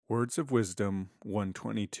Words of Wisdom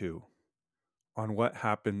 122 on what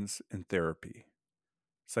happens in therapy.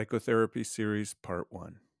 Psychotherapy Series Part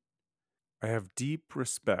 1. I have deep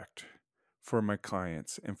respect for my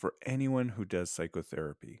clients and for anyone who does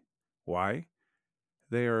psychotherapy. Why?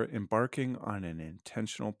 They are embarking on an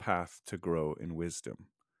intentional path to grow in wisdom,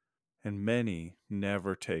 and many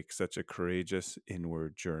never take such a courageous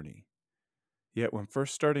inward journey. Yet, when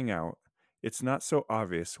first starting out, it's not so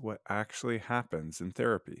obvious what actually happens in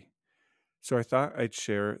therapy. So I thought I'd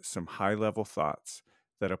share some high-level thoughts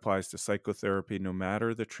that applies to psychotherapy no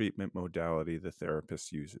matter the treatment modality the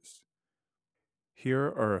therapist uses. Here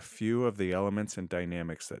are a few of the elements and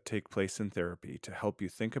dynamics that take place in therapy to help you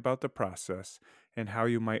think about the process and how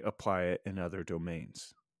you might apply it in other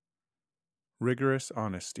domains. Rigorous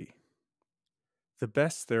honesty. The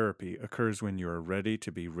best therapy occurs when you are ready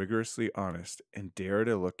to be rigorously honest and dare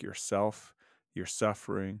to look yourself, your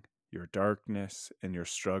suffering, your darkness, and your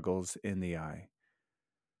struggles in the eye.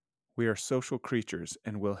 We are social creatures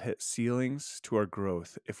and will hit ceilings to our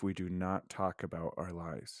growth if we do not talk about our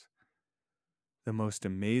lives. The most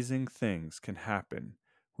amazing things can happen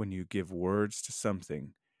when you give words to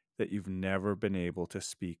something that you've never been able to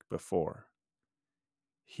speak before.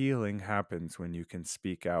 Healing happens when you can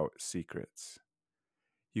speak out secrets.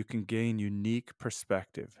 You can gain unique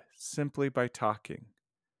perspective simply by talking.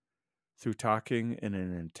 Through talking in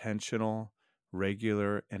an intentional,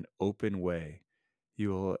 regular, and open way,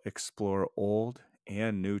 you will explore old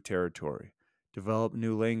and new territory, develop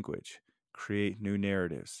new language, create new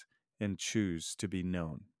narratives, and choose to be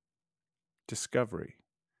known. Discovery.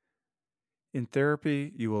 In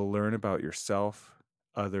therapy, you will learn about yourself,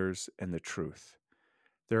 others, and the truth.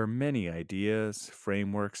 There are many ideas,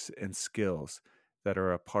 frameworks, and skills that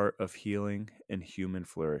are a part of healing and human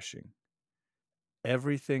flourishing.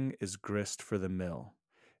 Everything is grist for the mill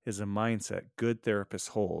is a mindset good therapists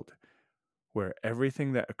hold, where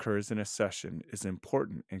everything that occurs in a session is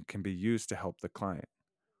important and can be used to help the client.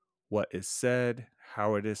 What is said,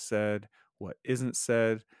 how it is said, what isn't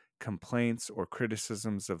said, complaints or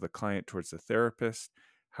criticisms of the client towards the therapist,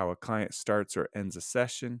 how a client starts or ends a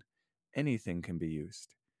session, anything can be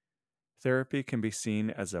used. Therapy can be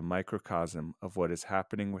seen as a microcosm of what is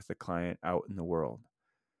happening with the client out in the world.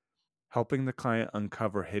 Helping the client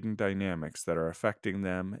uncover hidden dynamics that are affecting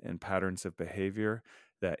them and patterns of behavior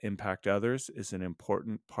that impact others is an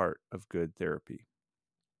important part of good therapy.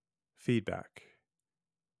 Feedback.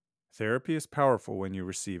 Therapy is powerful when you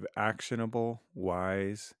receive actionable,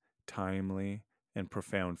 wise, timely, and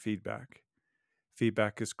profound feedback.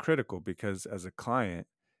 Feedback is critical because as a client,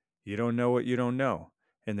 you don't know what you don't know,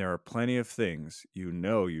 and there are plenty of things you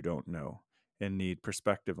don't know and need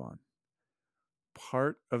perspective on.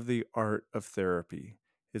 Part of the art of therapy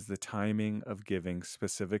is the timing of giving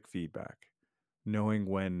specific feedback, knowing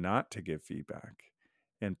when not to give feedback,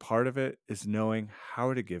 and part of it is knowing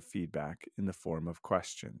how to give feedback in the form of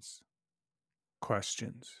questions.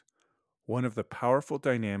 Questions. One of the powerful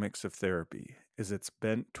dynamics of therapy is it's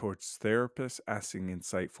bent towards therapists asking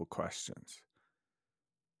insightful questions.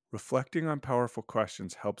 Reflecting on powerful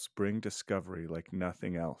questions helps bring discovery like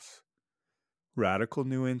nothing else. Radical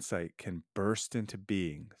new insight can burst into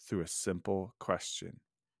being through a simple question.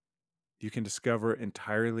 You can discover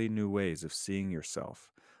entirely new ways of seeing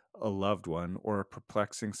yourself, a loved one, or a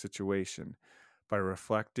perplexing situation by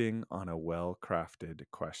reflecting on a well-crafted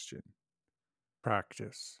question.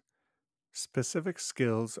 Practice. Specific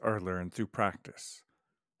skills are learned through practice.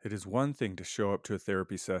 It is one thing to show up to a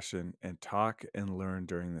therapy session and talk and learn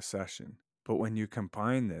during the session, but when you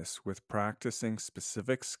combine this with practicing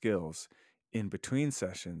specific skills in between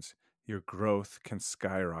sessions, your growth can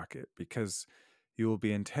skyrocket because you will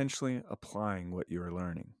be intentionally applying what you are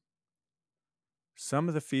learning. Some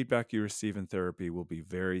of the feedback you receive in therapy will be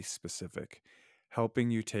very specific, helping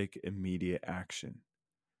you take immediate action.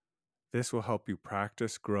 This will help you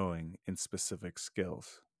practice growing in specific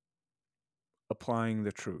skills. Applying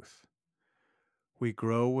the truth. We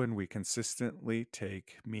grow when we consistently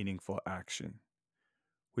take meaningful action.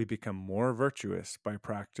 We become more virtuous by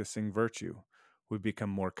practicing virtue. We become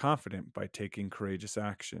more confident by taking courageous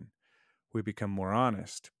action. We become more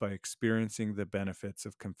honest by experiencing the benefits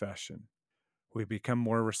of confession. We become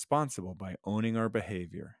more responsible by owning our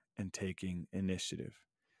behavior and taking initiative.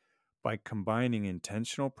 By combining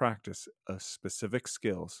intentional practice of specific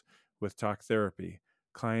skills with talk therapy,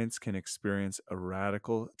 clients can experience a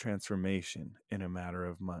radical transformation in a matter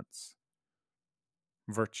of months.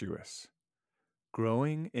 Virtuous.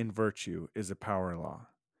 Growing in virtue is a power law.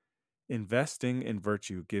 Investing in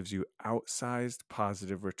virtue gives you outsized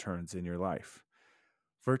positive returns in your life.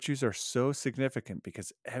 Virtues are so significant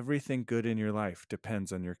because everything good in your life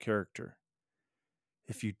depends on your character.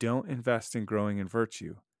 If you don't invest in growing in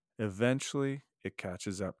virtue, eventually it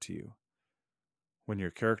catches up to you. When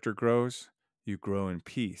your character grows, you grow in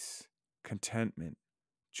peace, contentment,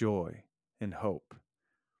 joy, and hope.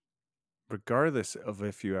 Regardless of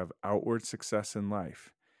if you have outward success in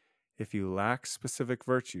life, if you lack specific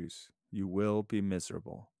virtues, you will be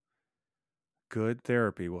miserable. Good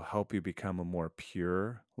therapy will help you become a more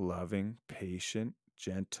pure, loving, patient,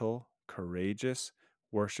 gentle, courageous,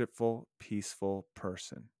 worshipful, peaceful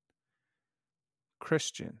person.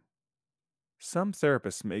 Christian. Some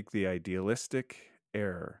therapists make the idealistic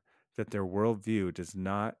error that their worldview does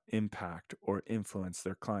not impact or influence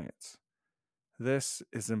their clients. This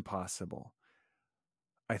is impossible.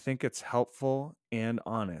 I think it's helpful and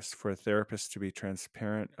honest for a therapist to be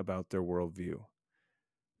transparent about their worldview.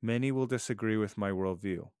 Many will disagree with my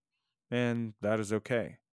worldview, and that is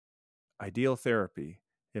okay. Ideal therapy,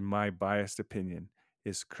 in my biased opinion,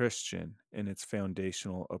 is Christian in its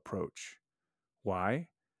foundational approach. Why?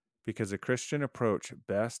 Because a Christian approach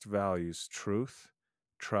best values truth,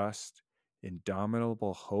 trust,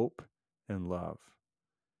 indomitable hope, and love.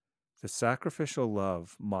 The sacrificial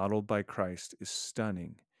love modeled by Christ is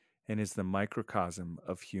stunning and is the microcosm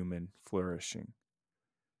of human flourishing.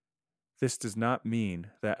 This does not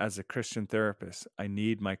mean that as a Christian therapist, I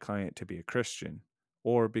need my client to be a Christian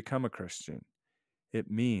or become a Christian. It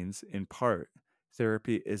means, in part,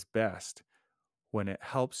 therapy is best when it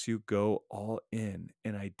helps you go all in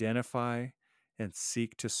and identify and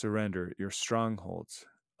seek to surrender your strongholds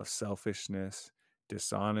of selfishness,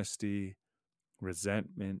 dishonesty,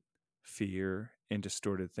 resentment, fear, and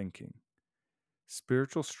distorted thinking.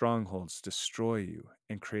 Spiritual strongholds destroy you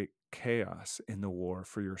and create chaos in the war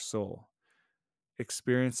for your soul.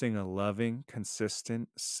 Experiencing a loving, consistent,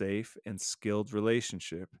 safe, and skilled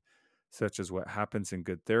relationship, such as what happens in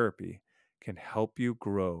good therapy, can help you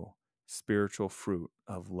grow spiritual fruit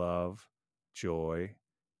of love, joy,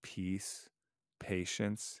 peace,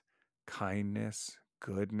 patience, kindness,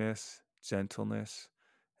 goodness, gentleness,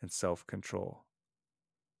 and self-control.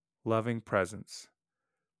 Loving presence.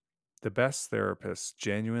 The best therapists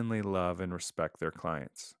genuinely love and respect their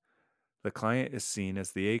clients. The client is seen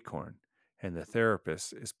as the acorn, and the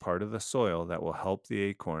therapist is part of the soil that will help the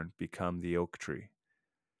acorn become the oak tree.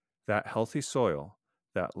 That healthy soil,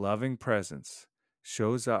 that loving presence,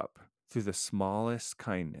 shows up through the smallest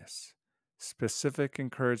kindness, specific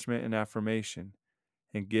encouragement and affirmation,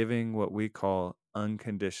 and giving what we call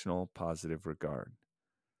unconditional positive regard.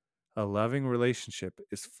 A loving relationship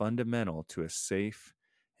is fundamental to a safe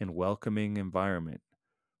and welcoming environment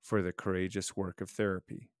for the courageous work of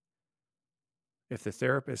therapy. If the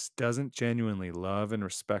therapist doesn't genuinely love and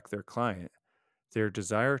respect their client, their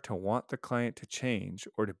desire to want the client to change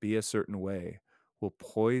or to be a certain way will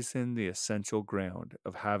poison the essential ground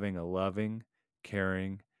of having a loving,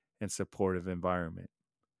 caring, and supportive environment.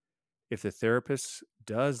 If the therapist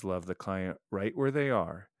does love the client right where they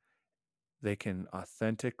are, they can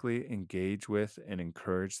authentically engage with and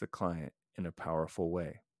encourage the client in a powerful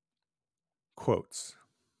way. Quotes.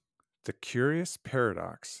 The curious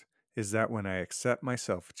paradox is that when I accept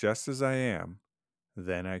myself just as I am,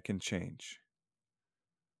 then I can change.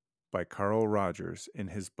 By Carl Rogers in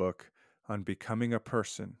his book on Becoming a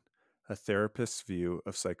Person, a Therapist's View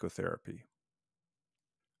of Psychotherapy.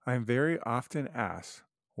 I am very often asked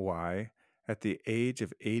why, at the age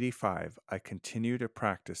of 85, I continue to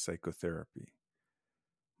practice psychotherapy.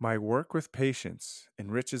 My work with patients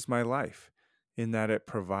enriches my life in that it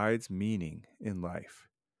provides meaning in life.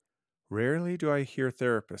 Rarely do I hear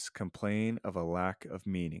therapists complain of a lack of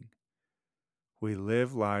meaning. We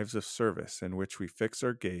live lives of service in which we fix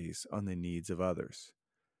our gaze on the needs of others.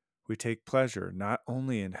 We take pleasure not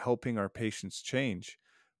only in helping our patients change,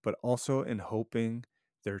 but also in hoping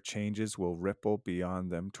their changes will ripple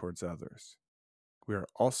beyond them towards others. We are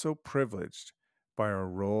also privileged by our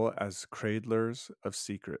role as cradlers of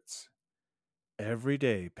secrets. Every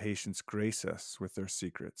day, patients grace us with their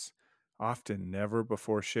secrets, often never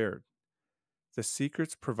before shared. The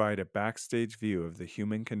secrets provide a backstage view of the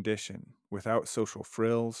human condition without social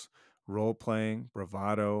frills, role-playing,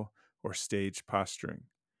 bravado, or staged posturing.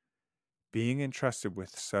 Being entrusted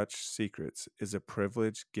with such secrets is a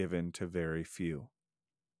privilege given to very few.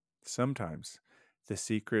 Sometimes the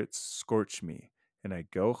secrets scorch me, and I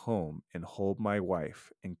go home and hold my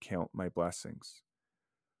wife and count my blessings.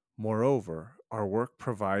 Moreover, our work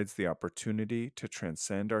provides the opportunity to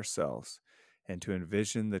transcend ourselves and to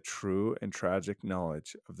envision the true and tragic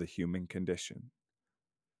knowledge of the human condition.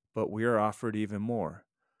 But we are offered even more.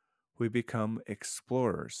 we become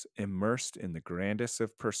explorers immersed in the grandest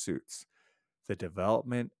of pursuits, the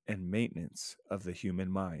development and maintenance of the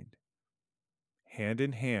human mind. Hand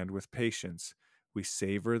in hand with patience, we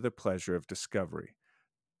savor the pleasure of discovery,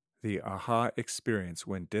 the aha experience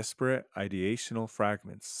when disparate ideational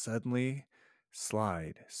fragments suddenly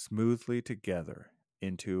slide smoothly together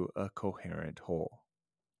into a coherent whole.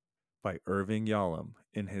 By Irving Yalom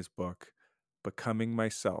in his book, Becoming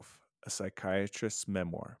Myself, a Psychiatrist's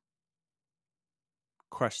Memoir.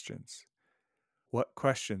 Questions. What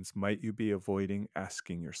questions might you be avoiding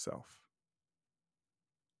asking yourself?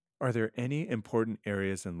 Are there any important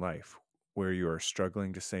areas in life where you are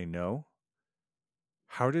struggling to say no?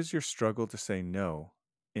 How does your struggle to say no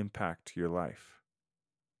impact your life?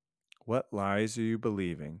 What lies are you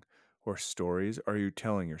believing or stories are you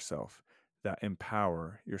telling yourself that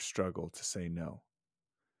empower your struggle to say no?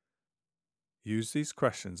 Use these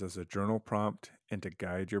questions as a journal prompt and to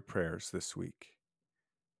guide your prayers this week.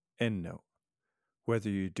 End note.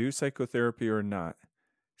 Whether you do psychotherapy or not,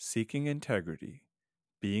 seeking integrity,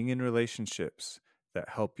 being in relationships that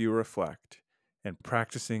help you reflect, and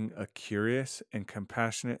practicing a curious and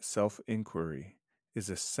compassionate self-inquiry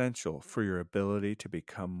is essential for your ability to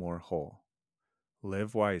become more whole.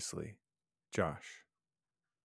 Live wisely, Josh.